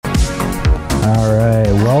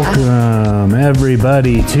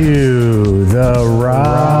everybody to the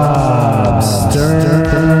Rob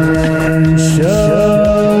Stern Show.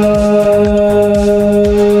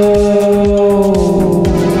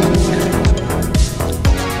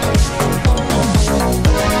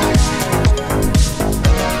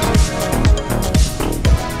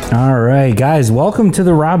 All right, guys, welcome to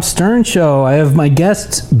the Rob Stern Show. I have my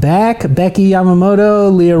guests back, Becky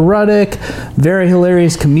Yamamoto, Leah Rudick, very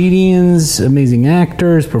hilarious comedians, amazing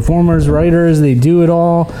actors, performers, writers. They do it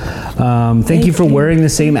all. Thank you for wearing the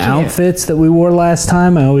same outfits that we wore last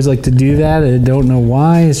time. I always like to do that. I don't know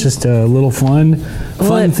why. It's just a little fun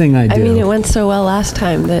thing I do. I mean, it went so well last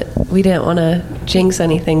time that we didn't want to jinx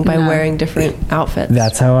anything by wearing different outfits.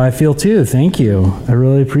 That's how I feel too. Thank you. I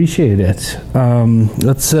really appreciate it.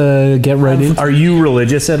 Let's get right in. Are you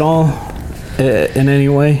religious at all in any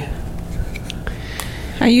way?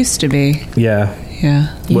 I used to be. Yeah.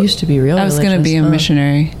 You used to be real. I was going to be a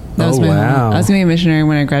missionary. That was my wow. I was going to be a missionary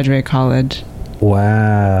when I graduated college.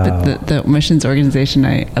 Wow. But the missions organization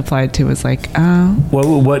I applied to was like, what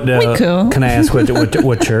cool. Can I ask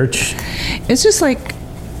what church? It's just like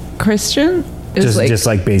Christian. Just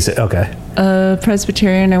like basic. Okay.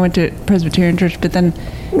 Presbyterian. I went to Presbyterian church, but then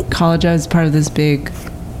college I was part of this big,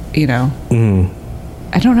 I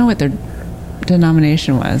don't know what their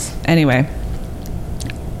denomination was. Anyway,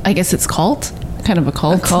 I guess it's cult. Kind of a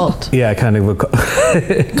cult. A cult. Yeah, kind of a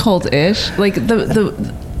cult-ish. Like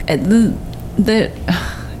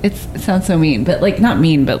it sounds so mean, but like not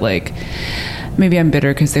mean, but like maybe I'm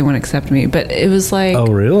bitter because they won't accept me. But it was like, oh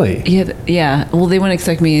really? Yeah. Well, they wouldn't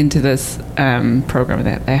accept me into this program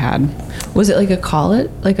that I had. Was it like a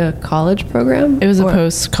college program? It was a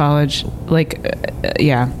post-college,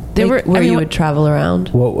 yeah. They were where you would travel around.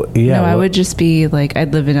 I would just be like,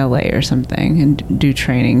 I'd live in LA or something and do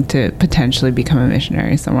training to potentially become a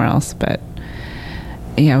missionary somewhere else. But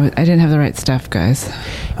yeah, I didn't have the right stuff, guys.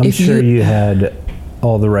 I'm sure you had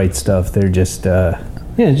all the right stuff. They're just,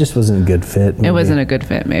 it just wasn't a good fit. Maybe. It wasn't a good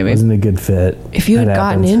fit, maybe. It wasn't a good fit. If you had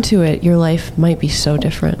gotten into it, your life might be so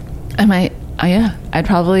different. I might, I'd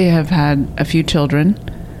probably have had a few children.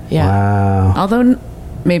 Yeah. Wow. Although,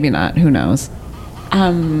 maybe not. Who knows?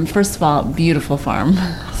 First of all, beautiful farm.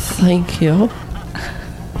 Thank you.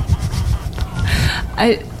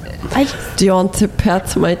 Do you want to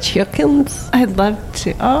pet my chickens? I'd love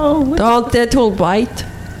to. Oh, don't they will bite?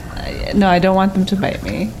 No, I don't want them to bite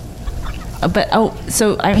me.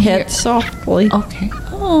 So I'm pet softly. Okay.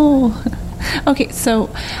 Oh, okay. So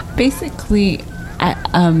basically,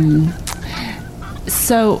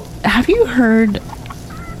 so have you heard?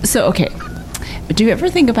 So okay, do you ever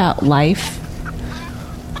think about life?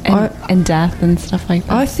 And death and stuff like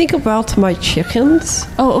that? I think about my chickens.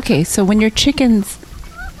 Oh, okay. So when your chickens...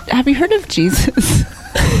 Have you heard of Jesus?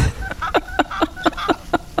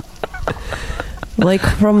 Like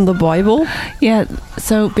from the Bible? Yeah.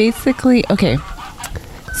 So basically... Okay.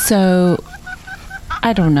 So...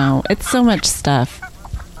 I don't know. It's so much stuff.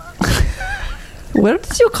 Where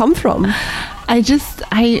did you come from?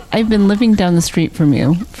 I've been living down the street from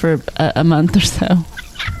you for a month or so.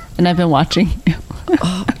 And I've been watching you.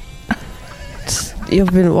 Oh,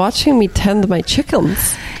 you've been watching me tend my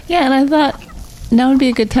chickens. Yeah, and I thought now would be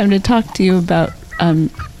a good time to talk to you about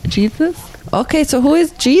Jesus. Okay, so who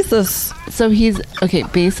is Jesus? So he's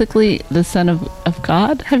basically the son of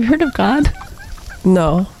God. Have you heard of God?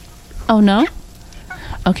 No. Oh no?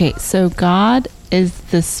 Okay, so God is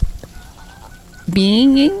this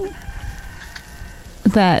being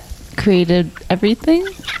that created everything,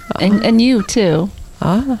 and you too.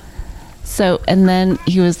 So, and then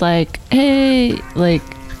he was like, hey, like...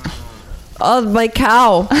 Oh, my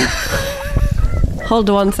cow. Hold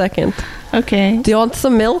on 1 second. Okay. Do you want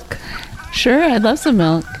some milk? Sure, I'd love some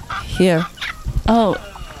milk. Here. Oh.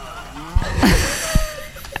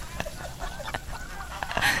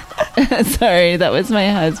 Sorry, that was my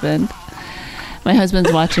husband. My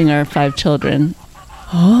husband's watching our 5 children.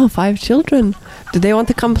 Oh, 5 children. Do they want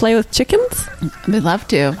to come play with chickens? They'd love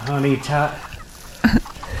to. Honey, Todd.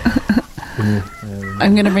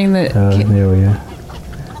 I'm going to bring the... there we go.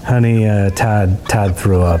 Honey, Todd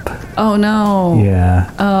threw up. Oh, no. Yeah.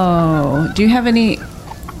 Oh. Do you have any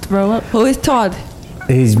throw up? Who is Todd?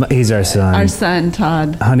 He's our son. Our son,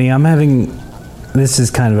 Todd. Honey, I'm having... This is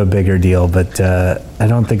kind of a bigger deal, but I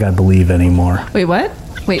don't think I believe anymore. Wait, what?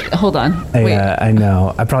 Wait, hold on. Wait. I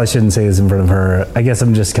know. I probably shouldn't say this in front of her. I guess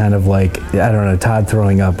I'm just kind of like, I don't know, Todd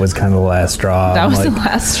throwing up was kind of the last straw. That was the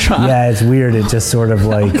last straw. Yeah, it's weird. It just sort of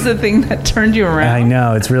like... That was the thing that turned you around. I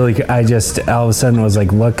know. It's really... I just all of a sudden was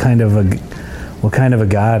like, what kind of what kind of a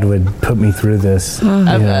God would put me through this?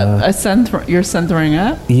 A son, your son throwing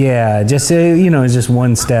up? Yeah, just it's just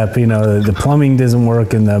one step. The plumbing doesn't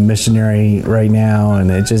work in the missionary right now,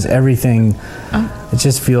 and it just everything. It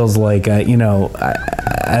just feels like I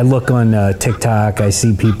look on TikTok. I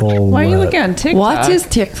see people. Why are you looking on TikTok? What is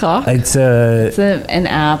TikTok? It's an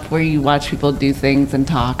app where you watch people do things and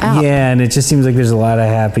talk. Yeah, and it just seems like there's a lot of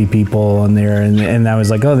happy people on there, and I was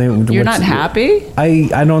like, you're not happy?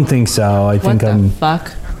 I don't think so. I think what I'm. The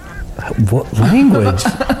fuck? What language?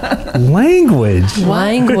 Language.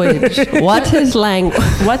 What is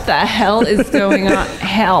language? What the hell is going on?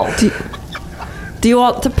 Hell. Do you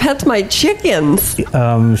want to pet my chickens?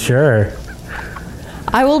 Sure.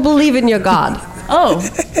 I will believe in your God. Oh.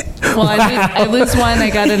 Well, I lose one, I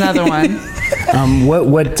got another one.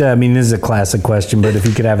 I mean, this is a classic question, but if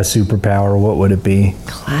you could have a superpower, what would it be?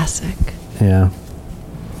 Classic. Yeah.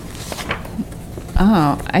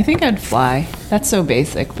 Oh, I think I'd fly. That's so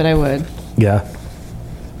basic, but I would. Yeah.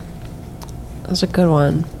 That's a good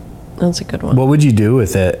one. What would you do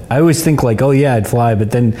with it? I always think like, oh yeah, I'd fly,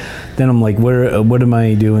 but then I'm like, what am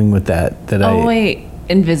I doing with that? Wait,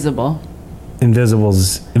 invisible.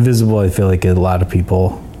 Invisible. I feel like a lot of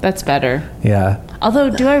people. That's better. Yeah. Although,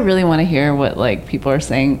 do I really want to hear what like people are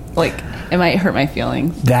saying? Like, it might hurt my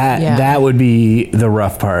feelings. That would be the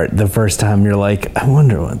rough part. The first time you're like, I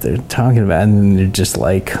wonder what they're talking about, and then they're just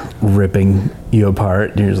like ripping you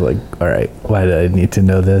apart. And you're just like, all right, why do I need to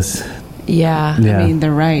know this? Yeah. I mean,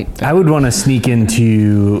 they're right. I would want to sneak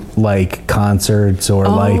into like concerts or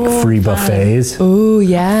like free buffets. Oh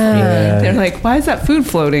yeah. They're like, why is that food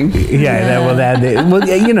floating? You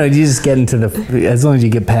just get into as long as you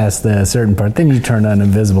get past the certain part, then you turn on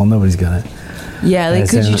invisible. Nobody's gonna. Yeah, like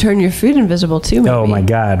could you turn your food invisible too? Maybe? Oh my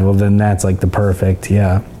God! Well, then that's like the perfect.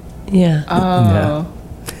 Yeah. Yeah. Oh. Yeah.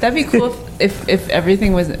 That'd be cool if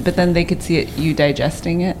everything was, but then they could see it, you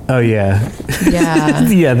digesting it. Oh yeah. Yeah.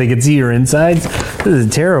 Yeah, they could see your insides. This is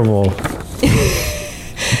terrible.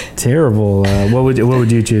 Terrible. What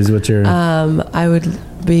would you choose? What's your? I would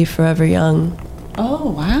be forever young. Oh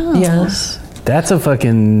wow. Yes. That's a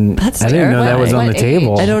fucking. That's I didn't know that was on the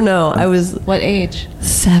table. I don't know. I was. What age?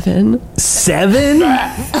 7. 7?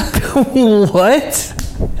 What?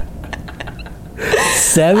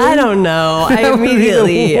 7? I don't know. I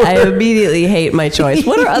immediately hate my choice.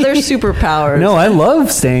 What are other superpowers? No, I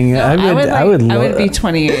love staying. No, I would be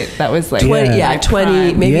 28. That was like 20, yeah,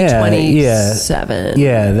 20, maybe 27.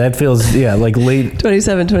 Yeah, that feels like late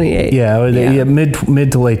 27, 28. Yeah, mid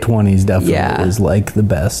to late 20s definitely was like the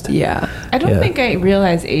best. Yeah. I don't think I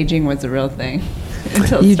realized aging was a real thing.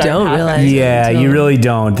 Until you don't realize. Yeah, you really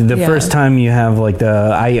don't. The first time you have like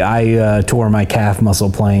I tore my calf muscle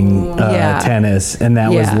playing tennis, and that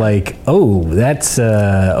was like, oh, that's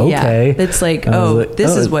okay. Yeah. It's like,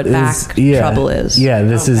 this is what back trouble is. Yeah,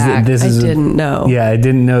 this is. I didn't know. Yeah, I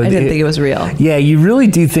didn't know. I didn't think it was real. Yeah, you really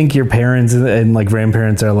do think your parents and like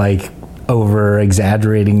grandparents are like over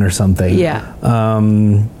exaggerating or something. Yeah.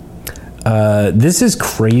 This is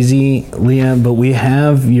crazy, Leah, but we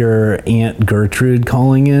have your Aunt Gertrude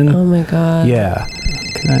calling in. Oh my God. Yeah.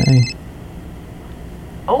 Can I?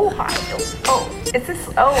 Oh, hi. Oh, is this?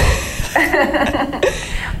 Oh.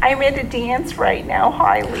 I'm at a dance right now.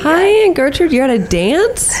 Hi, Leah. Hi, Aunt Gertrude. You're at a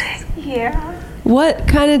dance? Yeah. What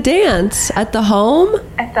kind of dance? At the home?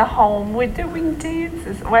 At the home, we're doing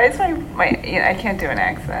dances. Why is my I can't do an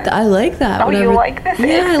accent. I like that. Oh, you like this Yeah,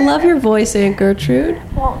 accent? I love your voice, Aunt Gertrude.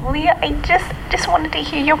 Well, Leah, I just wanted to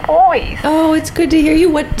hear your voice. Oh, it's good to hear you.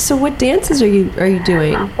 What dances are you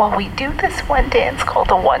doing? Well, we do this one dance called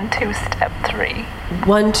the 1-2 step 3.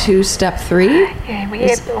 1-2 step 3? Yeah, we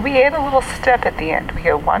add a little step at the end. We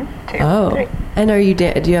go 1, 2, 3. And are you? Do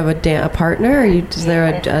you have a partner? Or is there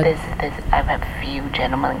I have a few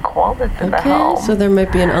gentlemen callers in the Okay, home. so there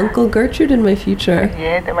might be an Uncle Gertrude in my future.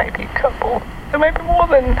 Yeah, there might be a couple. There might be more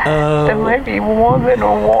than. There might be more than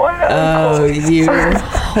one. Oh, you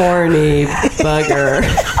horny bugger!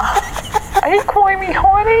 Are you calling me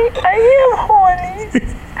horny? I am horny.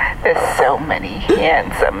 There's so many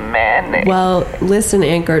handsome men. Well, listen,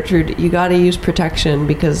 Aunt Gertrude, you got to use protection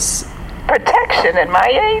because. Protection at my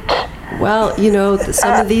age? Well,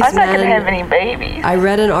 some of these I'm not men. gonna have any babies. I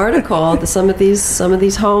read an article that some of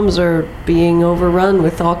these homes are being overrun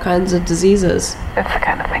with all kinds of diseases. That's the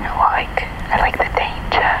kind of thing I like. I like the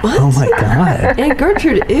danger. What? Oh my God. Aunt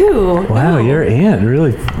Gertrude, ew. Wow, your aunt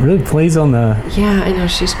really plays on the. Yeah, I know,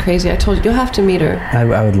 she's crazy. I told you, you'll have to meet her. I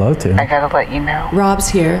would love to. I gotta let you know. Rob's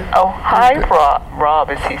here. Oh, hi, Rob. Rob,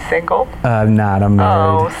 is he single? I'm not. I'm married.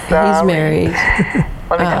 Oh, sorry. He's married.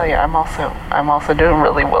 Let me tell you, I'm also doing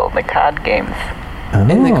really well in the card games. Oh.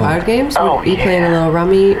 In the card games? Oh, you playing a little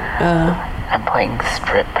rummy? I'm playing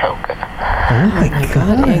strip poker. Oh my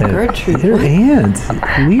God, Aunt Gertrude. Your What?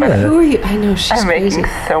 aunt, Leah. Who are you? I know she's I'm crazy.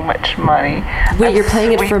 making so much money. Wait, you're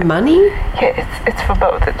playing it for money? Yeah, it's for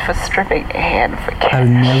both. It's for stripping and for cash. I've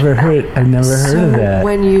never heard of that.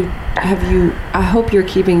 When I hope you're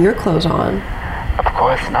keeping your clothes on. Of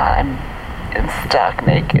course not. I'm stark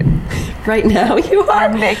naked. Right now you are?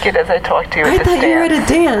 I'm naked as I talk to you I at this thought you were at a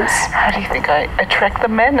dance. How do you think I attract the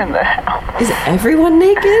men in the house? Is everyone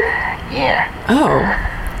naked? Yeah. Oh.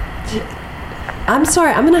 I'm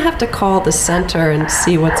sorry. I'm going to have to call the center and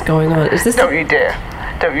see what's going on. Is this Don't you dare.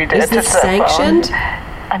 Don't you dare Is this touch that phone. sanctioned?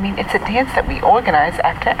 I mean, it's a dance that we organize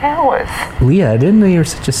after hours. Leah, I didn't know you were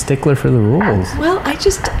such a stickler for the rules. Well,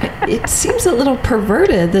 it seems a little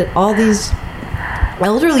perverted that all these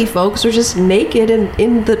elderly folks are just naked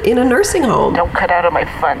in a nursing home. Don't cut out of my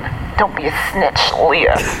fun. Don't be a snitch,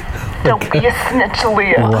 Leah. Don't be a snitch,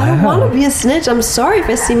 Leah. I don't want to be a snitch. I'm sorry if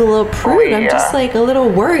I seem a little prude. I'm just like a little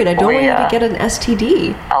worried. I don't want you to get an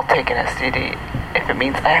STD. I'll take an STD if it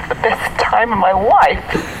means I have the best time of my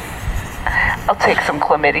life. I'll take some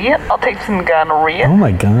chlamydia. I'll take some gonorrhea. Oh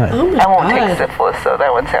my God. Oh my I won't God. take syphilis, so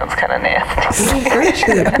that one sounds kind of nasty.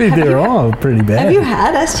 Gertrude, I mean, they're all pretty bad. have you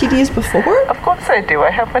had STDs before? Of course I do.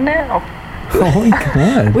 I have one now. Oh my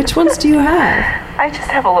God. Which ones do you have? I just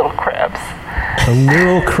have a little crabs. The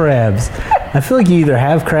little crabs. I feel like you either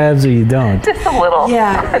have crabs or you don't. Just a little.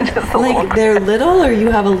 Yeah. Just a Like little. they're little or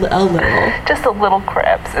you have a little? Just a little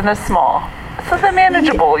crabs, and they're small. So they're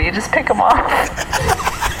manageable. You just pick them off.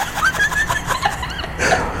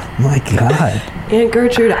 My God. Aunt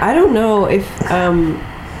Gertrude, I don't know if I'm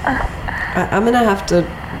going to have to.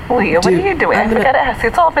 Leah, what are you doing? I forgot to ask.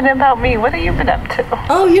 It's all been about me. What have you been up to?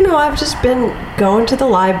 Oh, I've just been going to the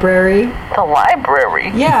library. The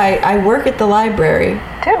library? Yeah, I work at the library.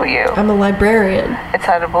 Do you? I'm a librarian. It's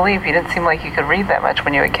hard to believe you didn't seem like you could read that much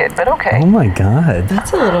when you were a kid, but okay. Oh my God.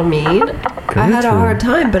 That's a little mean. I had a hard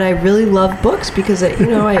time, but I really love books because I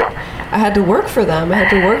had to work for them. I had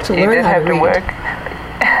to work to You learn did how have to to read. work.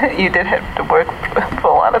 You did have to work for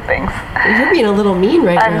a lot of things. You're being a little mean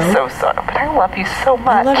right now. I'm so sorry, but I love you so I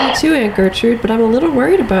much. love you too, Aunt Gertrude, but I'm a little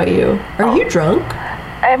worried about you. Are you drunk?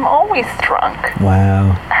 I'm always drunk.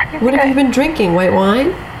 Wow. What have you been drinking? White wine?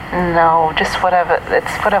 No, just whatever.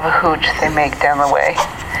 It's whatever hooch they make down the way.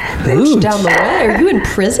 Hooch. Down the way? Are you in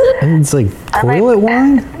prison? It's like toilet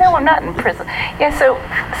wine? No, I'm not in prison. Yeah, so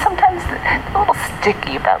sometimes they're a little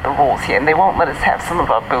sticky about the rules here, and they won't let us have some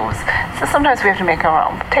of our booze. So sometimes we have to make our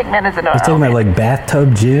own. Take matters in our You're talking own. about like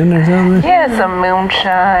bathtub gin or something? Yeah, some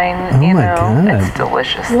moonshine. Oh you my know, God. it's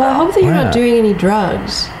delicious. Well, I though. hope that you're Wow. not doing any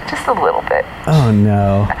drugs. Just a little bit. Oh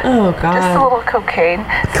no. Oh, Just a God. little cocaine.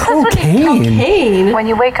 Cocaine? Cocaine? When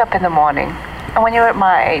you wake up in the morning, and when you're at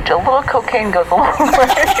my age, a little cocaine goes a long way.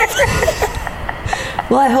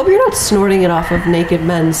 Well, I hope you're not snorting it off of naked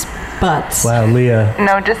men's butts. Wow, Leah.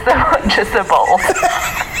 No, just the bowls.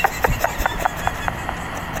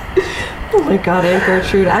 Oh my God, Aunt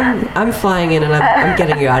Gertrude, I'm flying in and I'm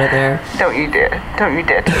getting you out of there. Don't you dare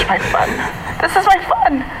touch my fun. This is my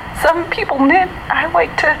fun. Some people knit. I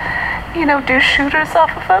like to, do shooters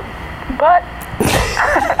off of a butt.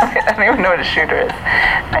 I don't even know what a shooter is.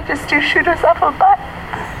 I just do shooters off of a butt.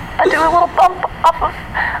 I do a little bump off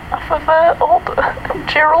of old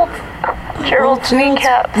Gerald's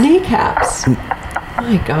kneecaps. Kneecaps.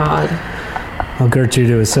 My God. Well, Gertrude,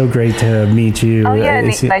 it was so great to meet you. Oh yeah,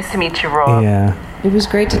 It's- nice to meet you, Rob. Yeah. It was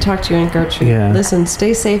great to talk to you, Aunt Gertrude. Yeah. Listen,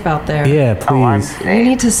 stay safe out there. Yeah, Oh, I'm please. You safe.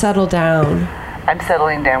 need to settle down. I'm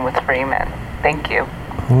settling down with 3 men. Thank you.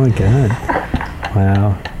 Oh my God.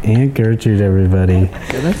 Wow. Aunt Gertrude, everybody.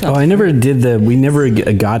 Oh, I never did we never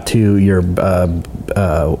got to your,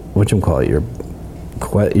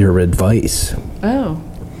 your advice. Oh.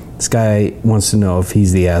 This guy wants to know if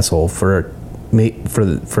he's the asshole for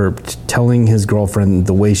telling his girlfriend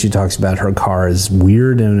the way she talks about her car is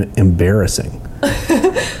weird and embarrassing.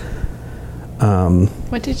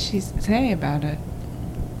 What did she say about it?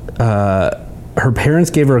 Her parents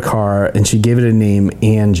gave her a car and she gave it a name,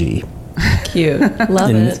 Angie. Cute.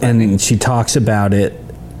 Love it. And she talks about it.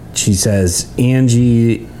 She says,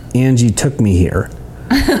 Angie took me here.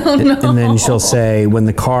 And then she'll say, when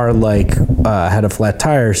the car had a flat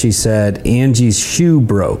tire, she said, Angie's shoe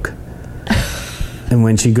broke. And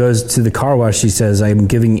when she goes to the car wash, she says, I'm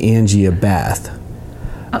giving Angie a bath.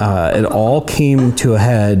 It all came to a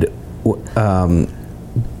head.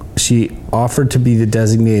 She offered to be the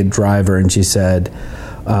designated driver, and she said,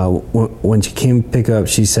 when she came to pick up,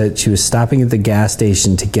 she said she was stopping at the gas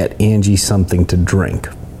station to get Angie something to drink.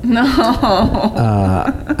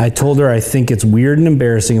 No. I told her I think it's weird and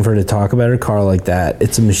embarrassing for her to talk about her car like that.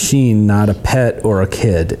 It's a machine, not a pet or a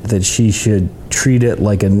kid, that she should treat it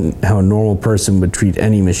like how a normal person would treat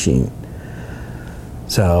any machine.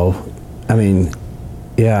 So, I mean,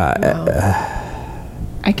 yeah. Wow.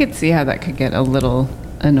 I could see how that could get a little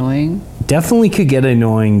annoying. Definitely could get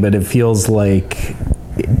annoying, but it feels like...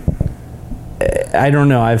 I don't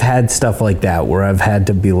know. I've had stuff like that where I've had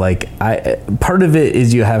to be like, part of it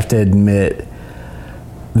is you have to admit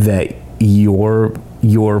that you've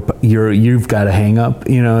got a hang up.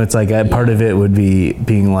 You know, it's like part of it would be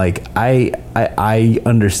being like, I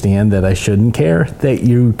understand that I shouldn't care that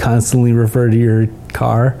you constantly refer to your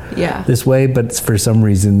car this way, but for some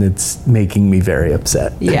reason it's making me very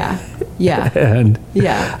upset. Yeah. And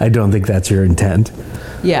Yeah. I don't think that's your intent.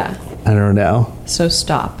 Yeah. I don't know. So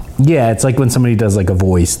stop. Yeah, it's like when somebody does like a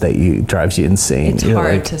voice that drives you insane. It's You're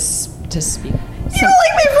hard like, to speak. You don't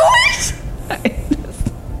like my voice?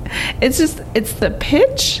 It's the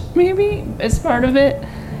pitch, maybe, is part of it.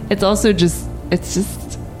 It's also just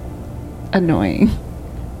annoying.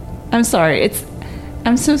 I'm sorry.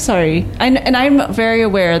 I'm so sorry. And I'm very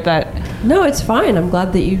aware that... No, it's fine. I'm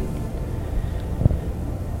glad that you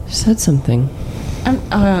said something.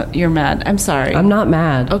 You're mad. I'm sorry. I'm not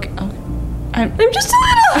mad. Okay. I'm just a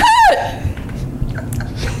little hurt.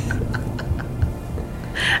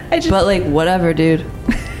 But like, whatever, dude.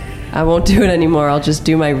 I won't do it anymore. I'll just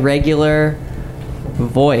do my regular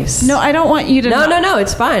voice. No, I don't want you to... No,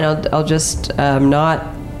 it's fine. I'll just not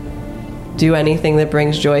do anything that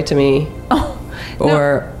brings joy to me. Oh,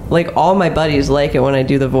 or like, all my buddies like it when I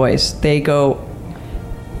do the voice. They go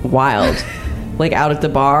wild. Like, out at the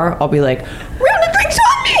bar, I'll be like, "Round drinks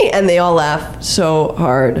on me!" And they all laugh so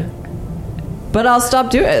hard. But I'll stop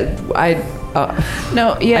doing it. I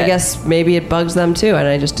guess maybe it bugs them too, and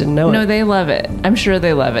I just didn't know it. No, they love it. I'm sure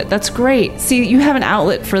they love it. That's great. See, you have an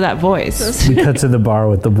outlet for that voice. we cut to the bar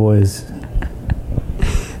with the boys.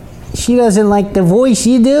 She doesn't like the voice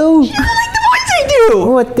you do? She doesn't like the voice I do!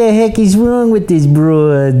 What the heck is wrong with this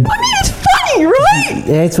broad? I mean, it's funny, right?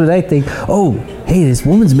 That's what I think. Oh, hey, this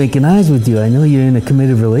woman's making eyes with you. I know you're in a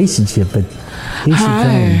committed relationship, but here she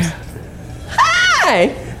comes.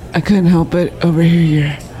 Hi! I couldn't help it overhear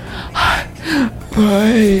your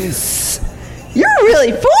voice. You're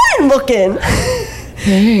really foreign looking.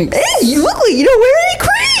 Thanks. Hey, you look like you don't wear any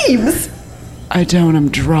creams. I don't. I'm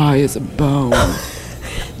dry as a bone.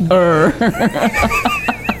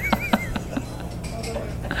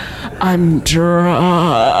 I'm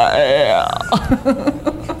dry.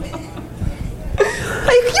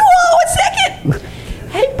 Hey, you all, 1 second.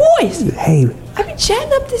 Hey, boys. Hey, I've been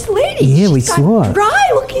chatting up this lady. Yeah, we She's got saw.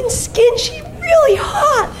 dry-looking skin. She's really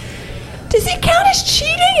hot. Does it count as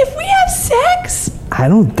cheating if we have sex? I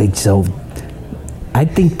don't think so. I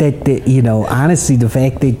think that, honestly, the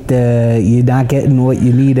fact that you're not getting what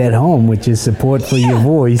you need at home, which is support for your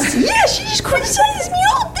voice. Yeah, she just criticizes me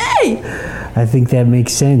all day. I think that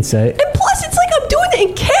makes sense. And plus, it's like I'm doing it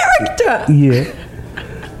in character. Yeah.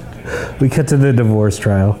 We cut to the divorce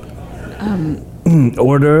trial.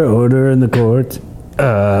 Order in the court.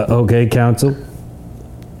 Okay, counsel.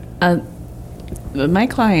 My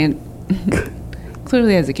client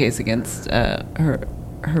clearly has a case against her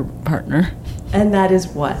partner. And that is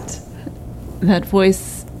what? That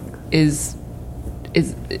voice is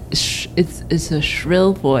a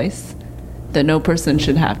shrill voice that no person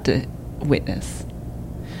should have to witness.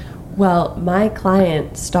 Well, my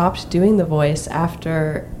client stopped doing the voice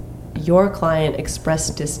after your client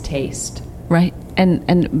expressed distaste. Right,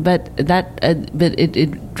 but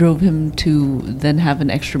it drove him to then have an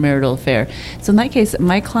extramarital affair. So in that case,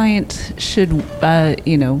 my client should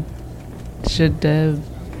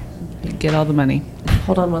get all the money.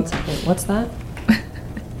 Hold on 1 second. What's that?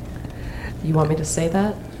 You want me to say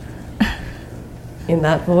that? In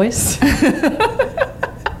that voice?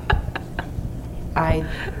 I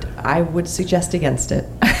would suggest against it.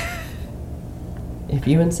 If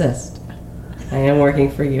you insist. I am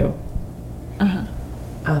working for you.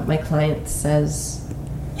 My client says,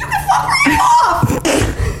 "You can fuck right off!"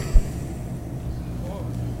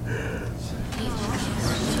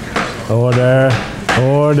 Order.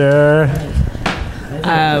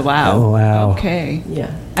 Wow. Oh, wow. Okay.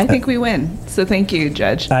 Yeah. I think we win. So thank you,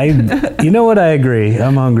 Judge. You know what? I agree.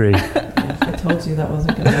 I'm hungry. I told you that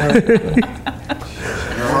wasn't going to work.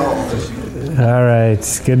 All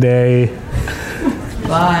right. Good day.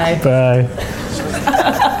 Bye. Bye.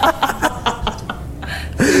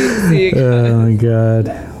 Oh my God.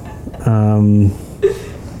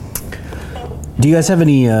 Do you guys have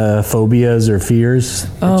any phobias or fears?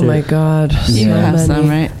 Oh my God. You So have some,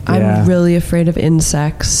 many. right? Yeah. I'm really afraid of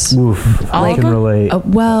insects. Oof, I All can of them? relate.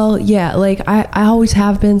 Well, yeah, like I always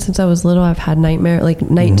have been since I was little. I've had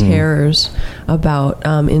night terrors about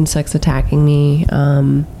insects attacking me.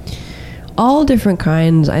 All different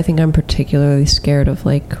kinds. I think I'm particularly scared of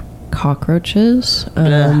like cockroaches.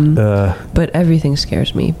 But everything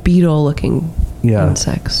scares me. Beetle-looking Yeah.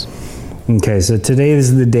 insects. Okay, so today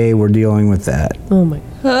is the day we're dealing with that. Oh my.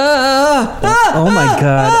 Oh my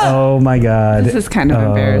god! Oh my god! This is kind of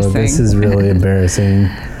embarrassing. This is really embarrassing.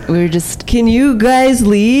 We were just Can you guys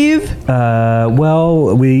leave?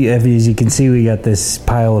 Well, as you can see, we got this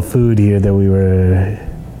pile of food here that we were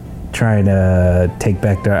trying to take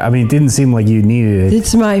back to. I mean, it didn't seem like you needed it.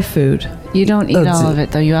 It's my food. you don't eat That's all it. of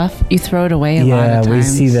it though. You throw it away a lot Yeah, of we times.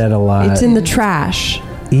 see that a lot. It's in the trash.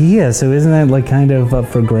 Yeah, so isn't that like kind of up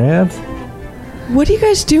for grabs? What are you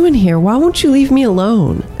guys doing here? Why won't you leave me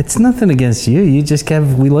alone? It's nothing against you. You just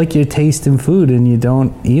we like your taste in food, and you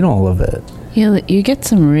don't eat all of it. You get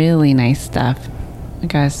some really nice stuff. I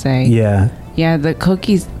gotta say. Yeah. Yeah, the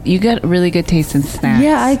cookies. You get really good taste in snacks.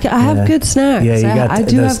 Yeah, I have Yeah. good snacks. Yeah, you got I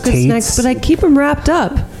do those have good Tates. snacks, but I keep them wrapped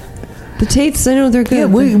up. The Tates, I know they're good. Yeah,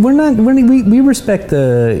 we respect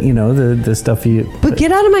the stuff you. but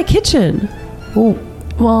get out of my kitchen. Well,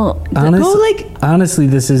 Well, honestly,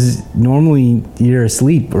 this is normally you're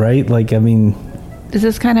asleep, right? Like, I mean, this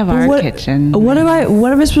is kind of our what- kitchen. What am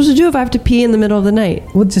I supposed to do if I have to pee in the middle of the night?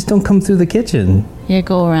 well, just don't come through the kitchen. Yeah,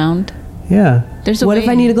 go around. Yeah. There's a What way. if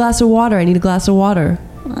I need a glass of water? I need a glass of water.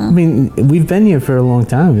 I mean, we've been here for a long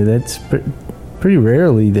time. That's pretty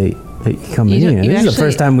rarely that you come You in don't- here. you This is the actually-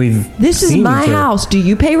 first time we've. This is seen my each other. house. Do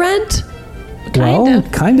you pay rent? Well,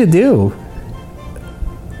 kind of do.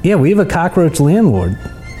 Yeah, we have a cockroach landlord.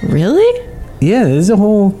 Really? Yeah, there's a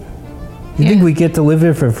whole. You think Yeah. we get to live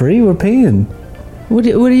here for free? We're paying. What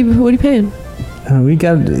are you paying? We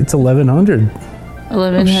got it's 1,100.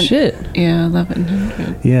 1100. Oh, shit. Yeah,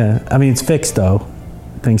 1100. Yeah, I mean it's fixed though,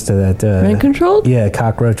 thanks to that. Rent controlled? Yeah,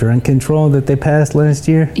 cockroach rent control that they passed last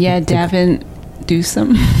year. Yeah, Davin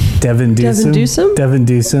Dewsum. Devin Dewsum. Dewsum? Devin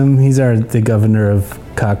Dewsum. He's the governor of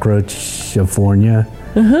Cockroach-California.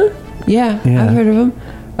 Yeah, Yeah. I've heard of him.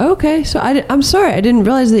 Okay, so I'm sorry, I didn't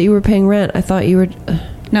realize that you were paying rent. I thought you were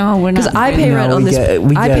No, we're not. because I pay No, rent on we this. get-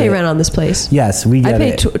 we I get pay it. rent on this place. Yes, we I get pay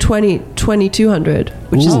it. 2,200,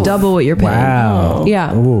 which is Ooh. double what you're paying. Wow.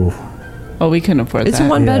 Yeah. Ooh. Oh, we couldn't afford It's that. a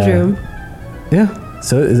one Yeah. bedroom. Yeah.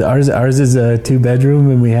 So ours is a 2-bedroom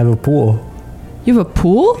and we have a pool. You have a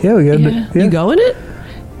pool? Yeah, we got. Yeah. You go in it?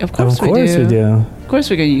 Of course, Of course we do. Of course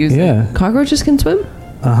we're gonna use it. Yeah. Cockroaches can swim?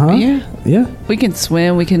 Uh huh. Yeah. Yeah. We can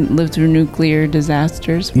swim. We can live through nuclear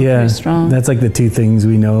disasters. We're Yeah. pretty strong. That's like the two things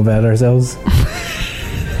we know about ourselves.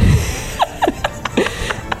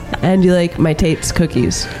 And you like my Tate's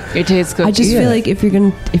cookies. Your taste cookies. I just feel like if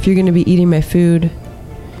you're gonna be eating my food,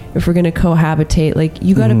 if we're gonna cohabitate, like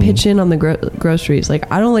you got to pitch in on the groceries. Like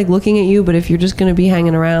I don't like looking at you, but if you're just gonna be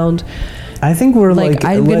hanging around, I think we're like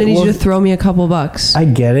I'm gonna need well, you to throw me a couple bucks. I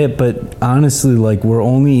get it, but honestly, like we're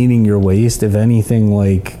only eating your waste. If anything,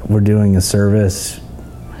 like we're doing a service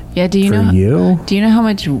Yeah. Do you for know? you. Do you know how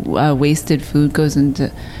much wasted food goes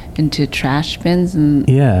into trash bins and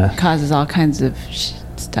Yeah. causes all kinds of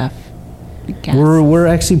stuff? Gas. We're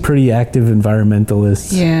actually pretty active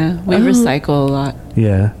environmentalists. Yeah, we recycle a lot.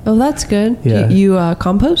 Yeah. Oh, that's good. Yeah. You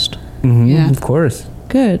compost? Mhm, Yeah. Of course.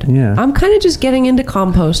 Good. Yeah. I'm kind of just getting into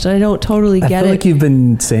compost, and I don't totally I get feel it. like you've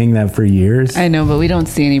been saying that for years. I know, but we don't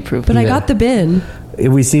see any proof. but of I it. got the bin.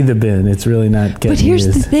 We see the bin. It's really not getting But here's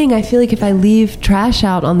the used. thing: I feel like if I leave trash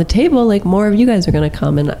out on the table, like more of you guys are gonna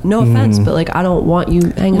come. And no offense, but like I don't want you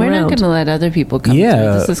hanging We're around. not going to let other people come. Yeah. to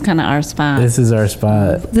it. This is kind of our spot. This is our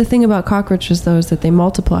spot. The thing about cockroaches, though, is that they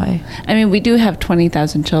multiply. I mean, we do have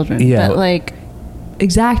 20,000 children. Yeah. But like,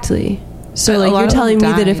 Exactly. So But a like lot you're of them telling me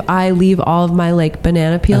that die. if I leave all of my like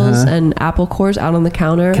banana peels Uh-huh. and apple cores out on the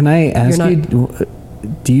counter, Can I ask you're you,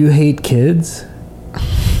 do you hate kids?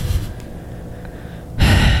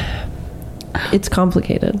 it's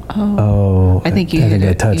complicated. Oh, I think you I think hit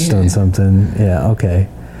I it. touched You on hit it. something. Yeah. Okay.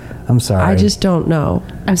 I'm sorry. I just don't know.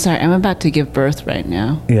 I'm sorry, I'm about to give birth right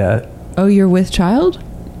now. Yeah. Oh, you're with child?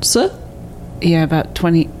 Sir? Yeah, about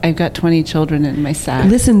 20. I've got 20 children in my sack.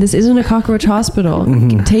 Listen, this isn't a cockroach hospital.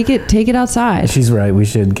 Mm-hmm. Take it outside. She's right. We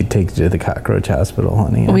should take you to the cockroach hospital,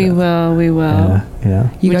 honey. We will. We will. Yeah. Yeah.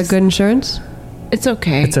 You we got just- good insurance? It's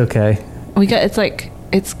okay. It's okay. We got.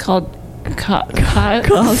 It's called. Coxer.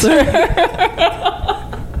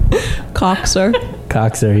 Coxer.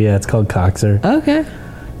 Coxer. Yeah. It's called Coxer. Okay.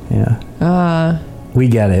 Yeah. We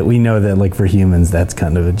get it. We know that, like, for humans, that's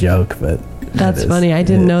kind of a joke, but That's funny. I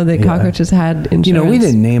didn't know that Yeah. cockroaches had insurance. You know, we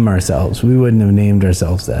didn't name ourselves. We wouldn't have named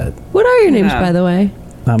ourselves that. What are your names, No. by the way?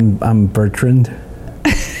 I'm Bertrand.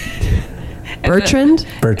 Bertrand?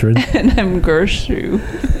 Bertrand. And I'm Gershu.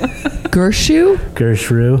 Gershu?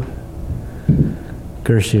 Gershu.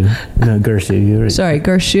 Gershu. No, Gershu. You're right. Sorry,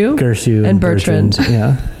 Gershu? Gershu and Bertrand.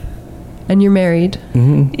 Yeah. And you're married.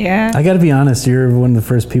 Yeah. I got to be honest. You're one of the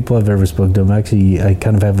first people I've ever spoken to. I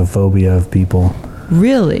kind of have a phobia of people.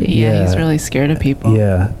 Really? Yeah, he's Yeah. really scared of people.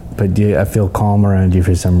 Yeah, but I feel calm around you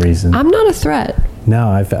for some reason. I'm not a threat. No,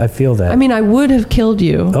 I feel that. I mean, I would have killed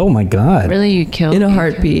you oh my God. Really, you killed in a me?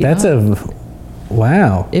 heartbeat That's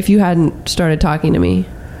wow. if you hadn't started talking to me.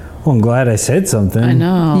 Well, I'm glad I said something. I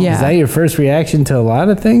know. Yeah. Is that your first reaction to a lot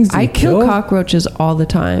of things? Do I you kill cockroaches all the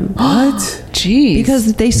time What? Jeez.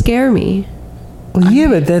 because they scare me. Well, yeah,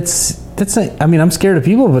 but that's not. I mean, I'm scared of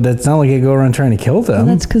people, but that's not like I go around trying to kill them. Well,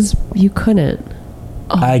 that's because you couldn't.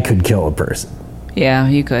 I could kill a person. Yeah,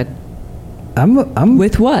 you could. I'm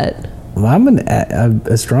With what?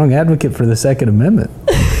 a strong advocate for the Second Amendment.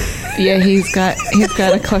 Yeah, he's got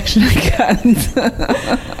a collection of guns.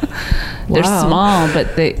 They're Wow. small,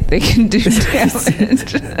 but they can do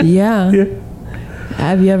damage. Yeah.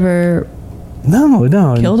 Have you ever? No.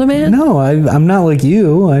 Killed a man? No, I'm not like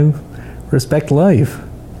you. I respect life.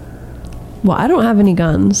 Well, I don't have any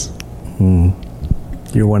guns.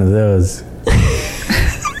 You're one of those.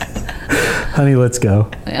 Honey, let's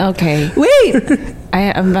go. Okay. Wait,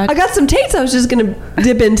 I'm about I got some Tates I was just gonna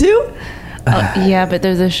dip into. yeah, but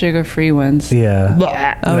they're the sugar-free ones. Yeah.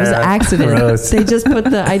 Oh, it was an accident. Gross. They just put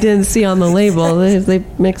I didn't see on the label. They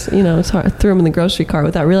mix, it's hard, threw them in the grocery cart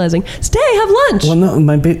without realizing. Stay, have lunch. Well, no,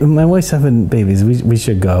 my wife's having babies. We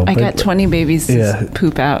should go. I but- got 20 babies to Yeah.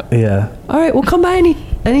 poop out. Yeah. All right, well, come by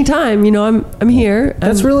anytime. I'm here.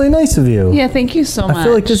 That's I'm really nice of you. Yeah, thank you so much. I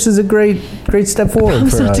feel like this is a great step forward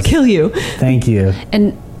promised for not us. to kill you. Thank you.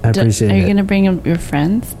 And I appreciate Are you it. going to bring your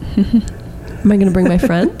friends? Am I going to bring my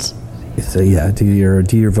friends? So yeah, do your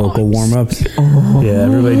vocal warm ups. Yeah,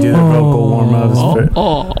 everybody do their vocal warm ups.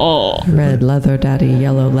 Red leather daddy,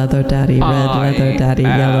 yellow leather daddy, red leather daddy,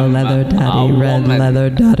 yellow leather daddy, red leather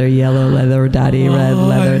daddy, yellow leather daddy, red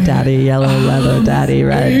leather daddy, yellow leather daddy,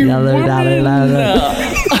 red yellow daddy, leather.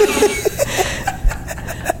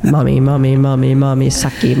 Mommy, sucky, mommy,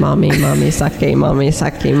 sucky, mommy, sucky, mommy,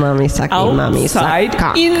 sucky, mommy, suck.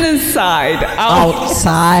 Cock. inside,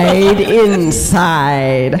 Outside,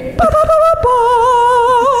 inside. Ba, ba, ba, ba,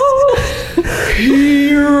 ba.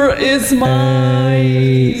 Here is my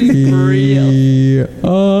real.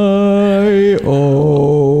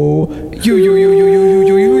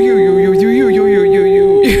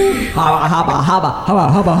 Haba,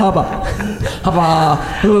 haba.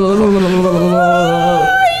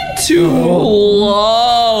 Too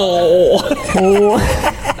low.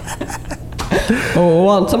 Oh,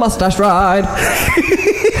 want a mustache ride.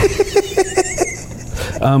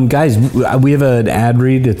 Guys, we have an ad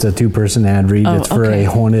read. It's a 2-person ad read. Oh, It's for okay. a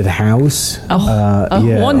haunted house. A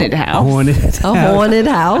haunted house? A haunted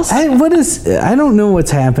house. I don't know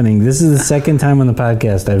what's happening. This is the second time on the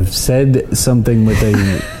podcast I've said something with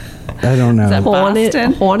a. I don't know.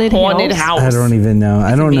 Boston? Haunted house. I don't even know.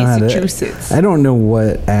 I don't know how to. Massachusetts. I don't know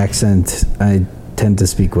what accent I tend to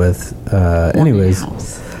speak with. Anyways,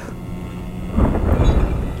 House.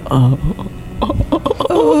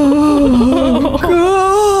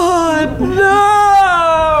 God,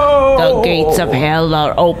 no! The gates of hell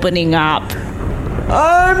are opening up.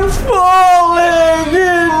 I'm falling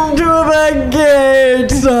into the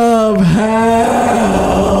gates of hell.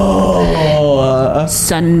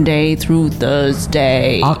 Sunday through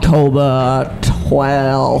Thursday. October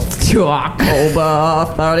 12th to October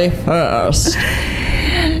 31st.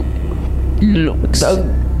 Looks.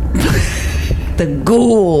 The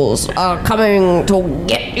ghouls are coming to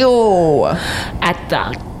get you. At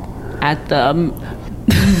the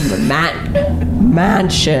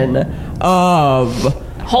Mansion of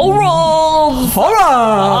horror.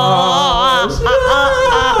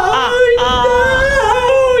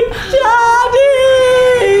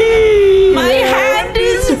 Daddy! My hand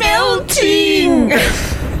is melting.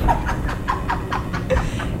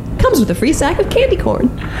 Comes with a free sack of candy corn.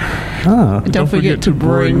 Don't forget to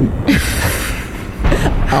bring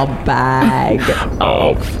A bag.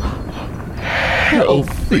 of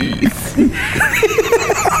healthies.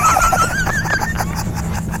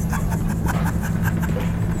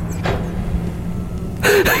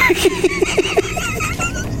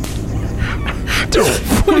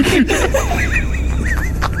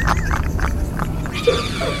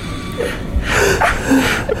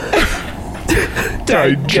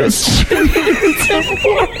 Digestion.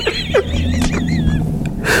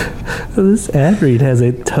 This ad read has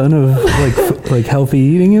a ton of like healthy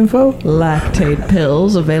eating info. Lactate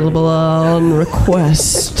pills available on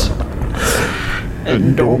request.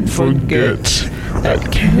 And don't forget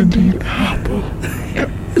that candied apple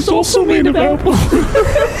is also made of apple.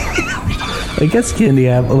 I guess candy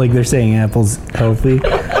apple, like they're saying apple's healthy,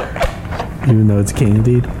 even though it's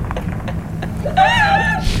candied.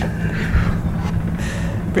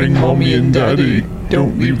 Bring mommy and daddy.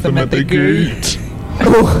 Don't leave them at the gate.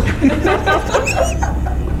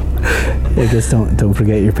 I guess don't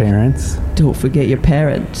forget your parents. Don't forget your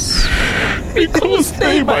parents. Because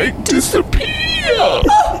they might disappear.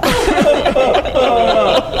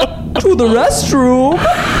 To the restroom.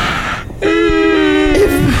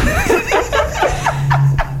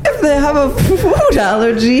 If they have a food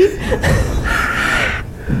allergy.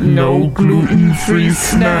 No gluten-free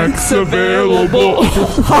snacks available.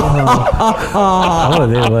 Oh,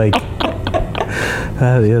 they're like,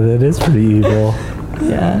 yeah, that is pretty evil.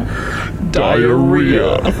 Yeah.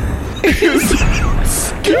 Diarrhea is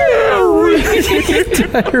scary.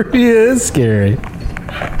 Diarrhea is scary.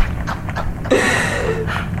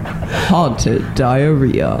 Haunted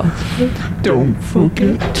diarrhea. Don't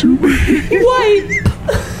forget to Wipe.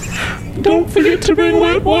 Don't forget to bring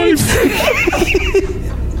wet wipes.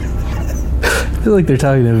 I feel like they're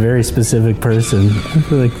talking to a very specific person. I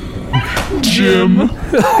feel like, Jim.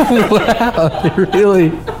 wow, they really.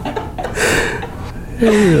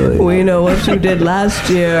 We know what you did last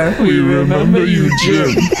year. We remember you,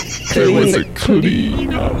 Jim. There was a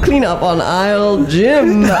clean up. Clean up on aisle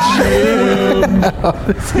Jim.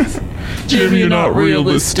 Jim, you're not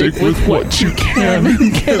realistic with what you can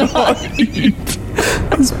and cannot eat.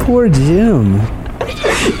 This poor Jim.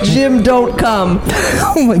 Jim, don't come.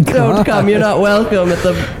 Oh my god. Don't come. You're not welcome at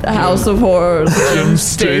the House of Horrors. Jim,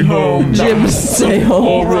 stay home. Jim, stay home.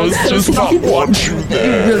 Horrors does not want you You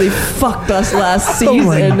there. really fucked us last Oh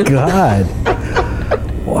season. my god.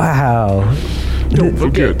 Wow. Don't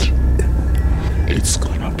forget, it's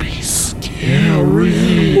gonna be scary.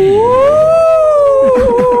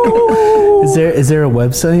 Is there a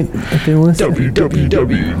website that they list?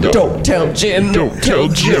 www. Don't tell Jim. Don't tell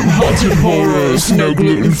Jim. Haunted horrors. No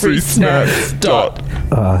gluten-free snacks.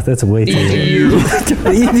 That's way too .edu.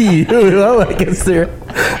 EDU. Well, I guess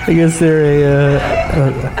they're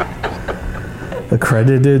a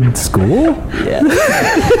accredited school. Yeah.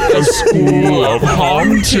 A school of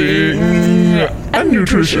haunting and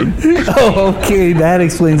nutrition. Oh, okay, that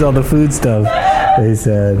explains all the food stuff they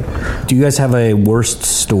said. Do you guys have a worst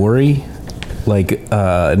story? Like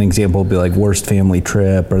an example would be like worst family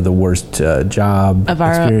trip or the worst job Of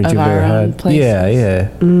our- experience of you've our ever own had. places. Yeah.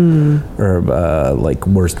 Or like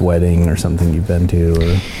worst wedding or something you've been to.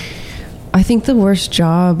 Or I think the worst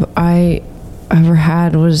job I ever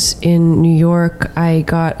had was in New York. I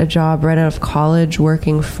got a job right out of college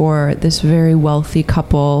working for this very wealthy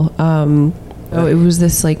couple. It was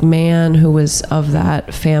this like man who was of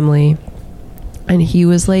that family, and he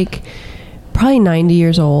was like probably 90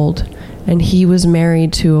 years old, and he was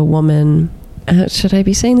married to a woman. Should I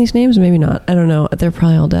be saying these names? Maybe not. I don't know. They're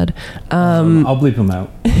probably all dead. I'll bleep them out.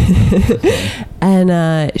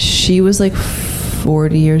 And she was like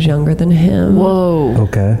 40 years younger than him. Whoa.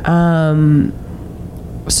 Okay.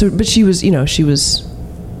 So, but she was, she was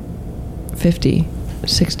 50,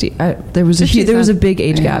 60. There was 50 a big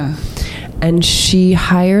age gap, and she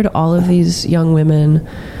hired all of these young women,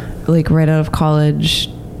 like right out of college.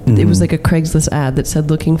 It was like a Craigslist ad that said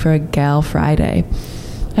 "looking for a gal Friday,"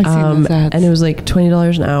 I've seen those ads. and it was like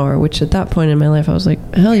 $20 an hour. Which at that point in my life, I was like,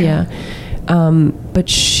 hell yeah. But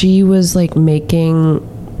she was like making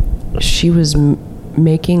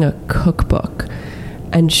a cookbook.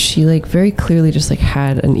 And she like very clearly just like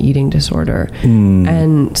had an eating disorder.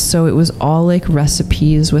 And so it was all like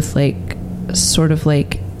recipes with like sort of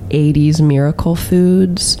like 80s miracle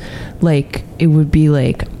foods. Like it would be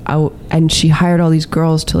like out, and she hired all these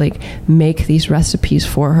girls to like make these recipes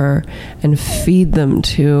for her and feed them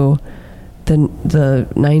to the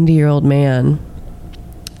 90-year-old man.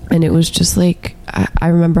 And it was just like, I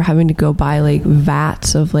remember having to go buy like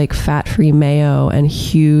vats of like fat-free mayo and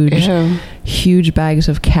huge bags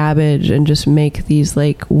of cabbage and just make these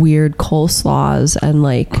like weird coleslaws and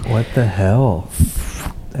like What the hell?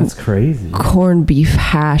 That's crazy. corned beef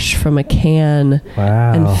hash from a can.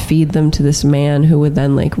 Wow. And feed them to this man who would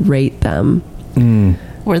then like rate them.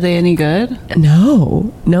 Were they any good?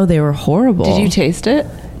 No, they were horrible. Did you taste it?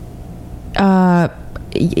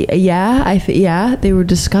 Yeah, they were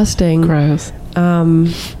disgusting. Gross.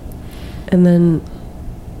 And then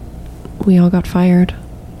we all got fired.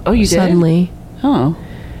 Oh, you suddenly. did? Oh.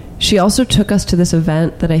 She also took us to this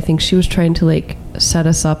event that I think she was trying to like set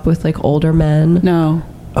us up with like older men. No.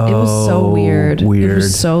 It was so weird. Weird. It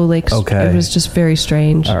was so like Okay. It was just very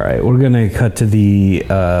strange. All right, we're gonna cut to the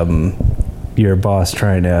your boss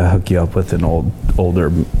trying to hook you up with an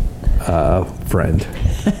older friend.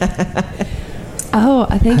 Oh,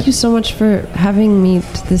 I thank you so much for having me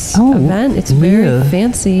to this event. It's Leah, very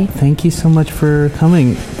fancy. Thank you so much for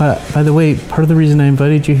coming. But by the way, part of the reason I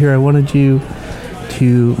invited you here, I wanted you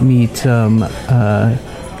to meet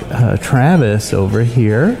Travis over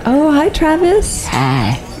here. Oh, hi, Travis.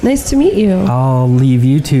 Hi. Nice to meet you. I'll leave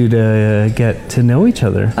you two to get to know each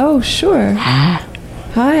other. Oh, sure. Hi.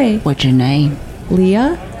 Hi, What's your name?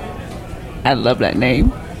 Leah. I love that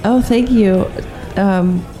name. Oh, thank you.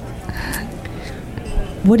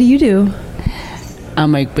 What do you do? I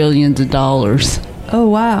make billions of dollars. Oh,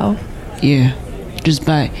 wow. Yeah. Just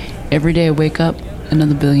by every day I wake up,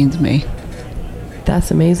 another billion's made.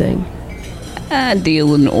 That's amazing. I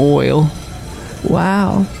deal in oil.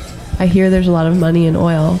 Wow. I hear there's a lot of money in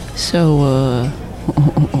oil. So,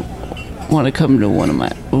 want to come to one of my...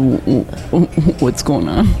 What's going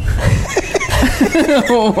on?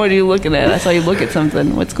 What are you looking at? I saw you look at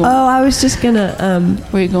something. What's going on? Oh, I was just gonna,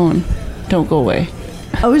 Where are you going? Don't go away.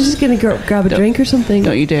 I was just gonna grab a drink or something.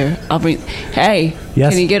 Don't you dare. I'll bring... Hey,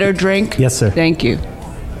 Yes. can you get her a drink? Yes, sir. Thank you.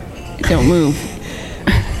 Don't move.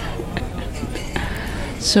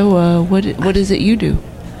 So, what is it you do?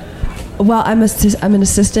 Well, I'm an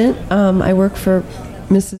assistant. I work for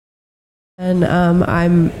Mrs. And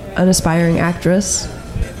I'm an aspiring actress.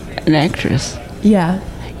 An actress. Yeah.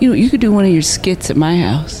 You could do one of your skits at my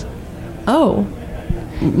house. Oh,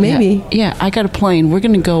 maybe. Yeah, I got a plane. We're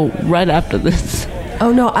going to go right after this.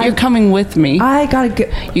 Oh, no. You're coming with me. I gotta go.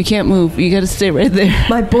 You can't move. You got to stay right there.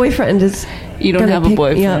 My boyfriend is. You don't gonna have a pick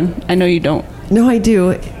me up. boyfriend. I know you don't. No, I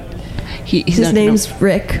do. He's His not name's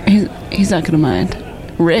Rick. He's not going to mind.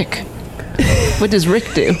 Rick. What does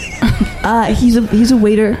Rick do? He's a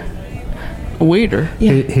waiter. A waiter.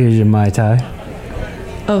 Yeah. Here's your Mai Tai.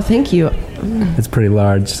 Oh, thank you. It's pretty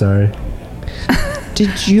large, sorry.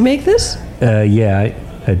 Did you make this? Yeah,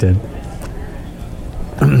 I did.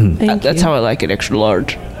 Thank you. That's how I like it, extra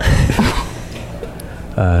large.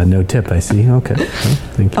 No tip, I see. Okay. Well,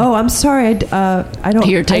 thank you. Oh, I'm sorry. I don't.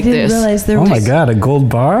 Here, take I didn't this. realize there Oh was. my God, a gold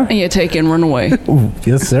bar? And you take it and run away. Ooh,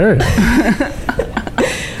 yes, sir.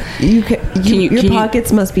 Your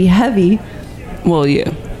pockets must be heavy. Well,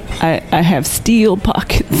 yeah. I have steel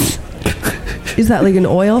pockets. Is that like an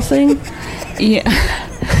oil thing? Yeah.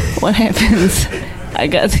 What happens? I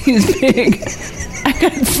got these big. I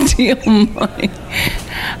got steel money.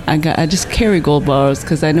 I just carry gold bars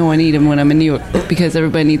because I know I need them when I'm in New York because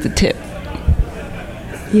everybody needs a tip.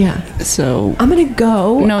 Yeah. So I'm gonna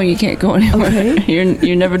go. no, you can't go anywhere. Okay.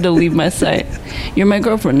 You're never to leave my sight. You're my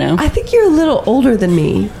girlfriend now. I think you're a little older than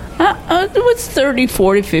me. What's 30,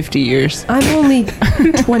 40, 50 years? I'm only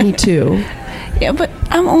 22. Yeah, but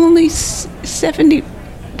I'm only 70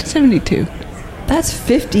 to 72. That's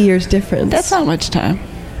 50 years difference. That's not much time.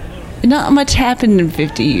 Not much happened in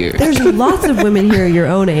 50 years. There's lots of women here your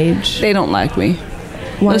own age. They don't like me.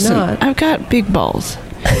 Why Listen, not? I've got big balls.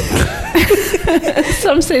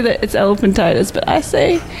 Some say that it's elephantitis, but I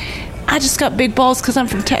say I just got big balls because I'm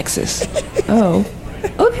from Texas. Oh.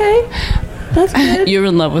 Okay. That's good. You're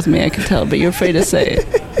in love with me, I can tell, but you're afraid to say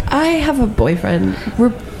it. I have a boyfriend.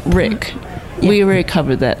 We're Rick. We already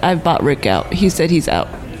covered that. I've bought Rick out. He said he's out.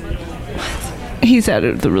 He's out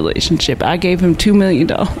of the relationship. I gave him $2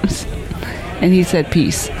 million. And he said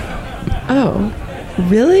peace. Oh.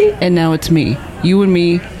 Really? And now it's me. You and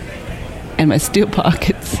me and my steel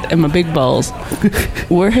pockets and my big balls.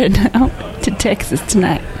 We're heading out to Texas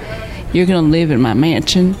tonight. You're going to live in my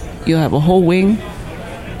mansion. You'll have a whole wing.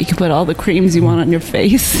 You can put all the creams you want on your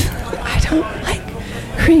face. I don't like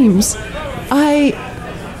creams.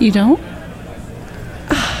 You don't?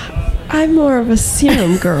 I'm more of a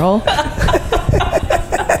serum girl.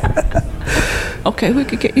 Okay, we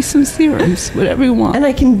could get you some serums, whatever you want. And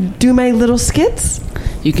I can do my little skits.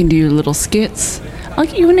 You can do your little skits. I'll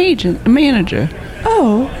get you an agent, a manager.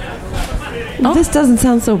 Oh. This doesn't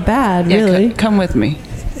sound so bad, Yeah, really. come with me.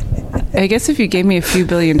 I guess if you gave me a few $1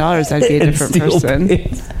 billion, I'd be a different person.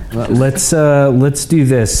 Let's do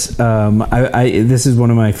this. This is one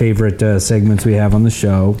of my favorite segments we have on the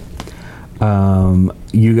show.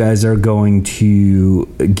 You guys are going to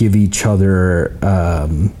give each other.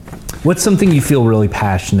 What's something you feel really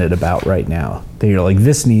passionate about right now that you're like,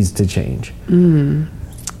 this needs to change?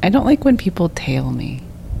 I don't like when people tail me.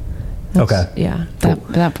 Okay. Yeah. That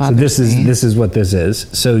So bothers me. this is what this is.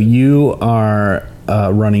 So you are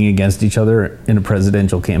running against each other in a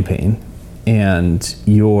presidential campaign, and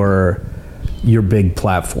your your big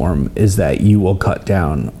platform is that you will cut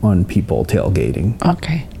down on people tailgating.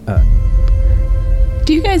 Okay.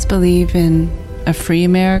 Do you guys believe in a free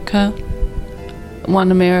America?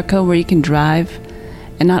 One America where you can drive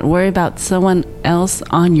and not worry about someone else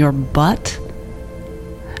on your butt?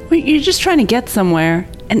 Well, you're just trying to get somewhere,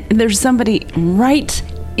 and there's somebody right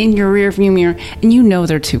in your rearview mirror, and you know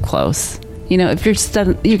they're too close. You know, if you're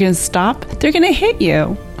going to stop, they're going to hit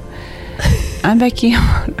you. I'm Becky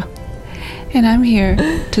Yamamoto, and I'm here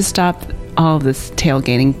to stop all of this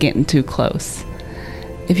tailgating, getting too close.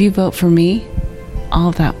 If you vote for me, all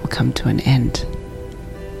of that will come to an end.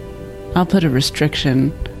 I'll put a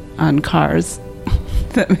restriction on cars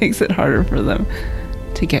that makes it harder for them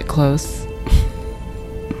to get close.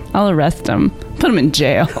 I'll arrest them, put them in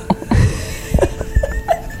jail.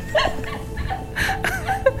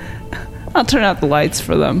 I'll turn out the lights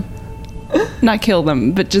for them. Not kill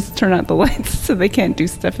them, but just turn out the lights so they can't do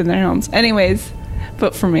stuff in their homes. Anyways,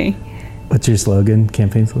 vote for me. What's your slogan,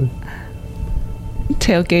 campaign slogan?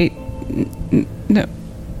 Tailgate. No.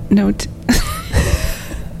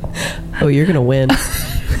 Oh, you're going to win.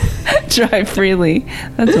 Drive freely.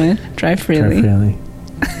 That's mine. Drive freely. Drive freely.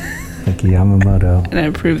 Becky Yamamoto. And I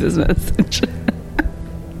approve this message.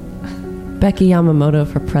 Becky Yamamoto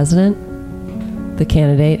for president, the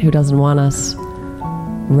candidate who doesn't want us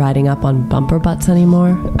riding up on bumper butts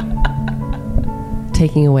anymore,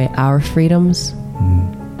 taking away our freedoms.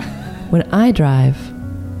 When I drive,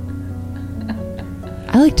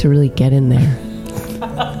 I like to really get in there.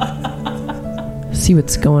 See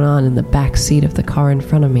what's going on in the back seat of the car in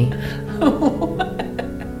front of me.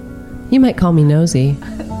 You might call me nosy.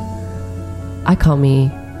 I call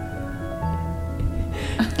me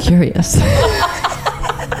curious.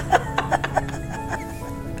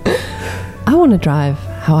 I want to drive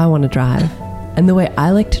how I want to drive. And the way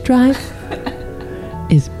I like to drive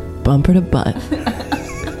is bumper to butt.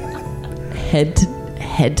 Head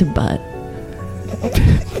to butt.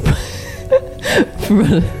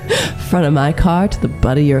 Front of my car to the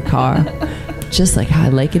butt of your car. Just like how I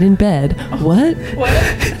like it in bed. What?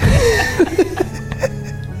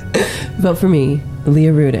 Vote for me,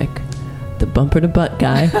 Leah Rudick, the bumper to butt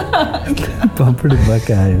guy. Bumper to butt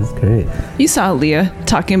guy is great. You saw Leah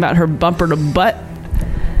talking about her bumper to butt.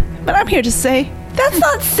 But I'm here to say, that's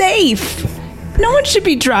not safe. No one should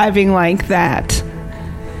be driving like that.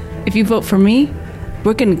 If you vote for me,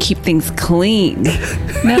 we're going to keep things clean.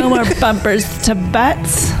 No more bumpers to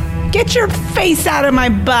butts. Get your face out of my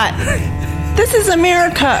butt. This is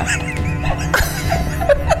America.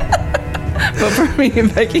 Vote for me,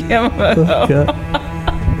 Becky Yamamoto.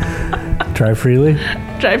 Drive freely?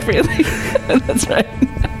 Drive freely. That's right.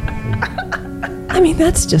 I mean,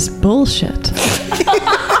 that's just bullshit.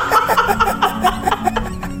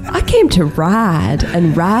 I came to ride,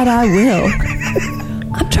 and ride I will.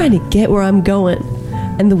 I'm trying to get where I'm going.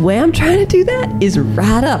 And the way I'm trying to do that is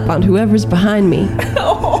ride up on whoever's behind me.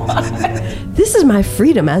 This is my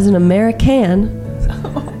freedom as an American.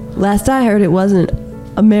 Last I heard, it wasn't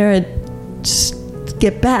just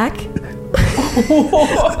get back.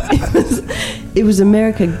 It was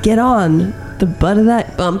America, get on the butt of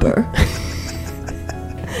that bumper.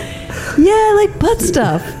 Yeah, I like butt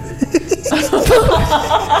stuff.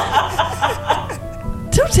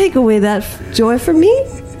 Don't take away that joy from me.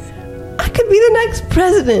 I could be the next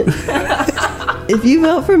president. If you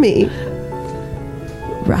vote for me,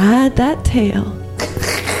 ride that tail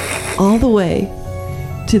all the way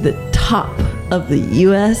to the top of the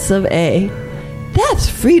US of A. That's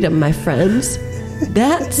freedom, my friends.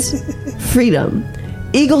 That's freedom.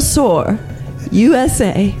 Eagle soar,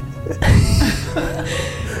 USA.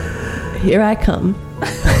 Here I come.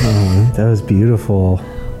 Oh, that was beautiful.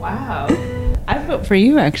 Wow. I vote for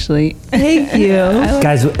you, actually. Thank you.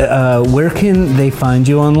 Guys, where can they find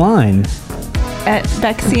you online? At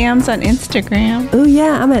Bexiams on Instagram. Oh,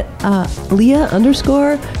 yeah, I'm at Leah_Rudick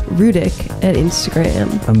at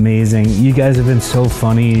Instagram. Amazing. You guys have been so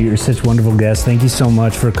funny. You're such wonderful guests. Thank you so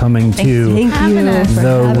much for coming to Thank having you. us.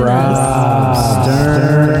 the Rob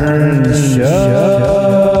Stern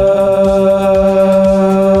Show.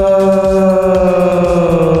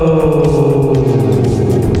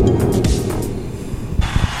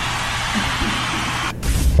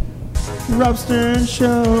 Rob Stern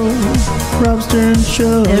Show. Rob Stern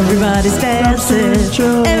Show. Everybody's dancing.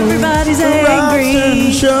 Show. Everybody's The Rob Stern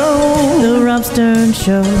angry. Show. The Rob Stern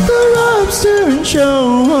Show. The Rob Stern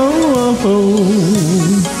Show.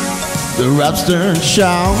 The Rob Stern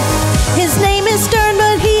Show. His name is Stern,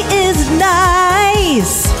 but he is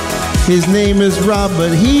nice. His name is Rob,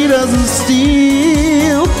 but he doesn't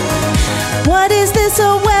steal. What is this,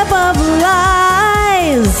 a web of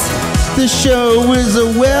lies? The show is a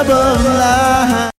web of lies.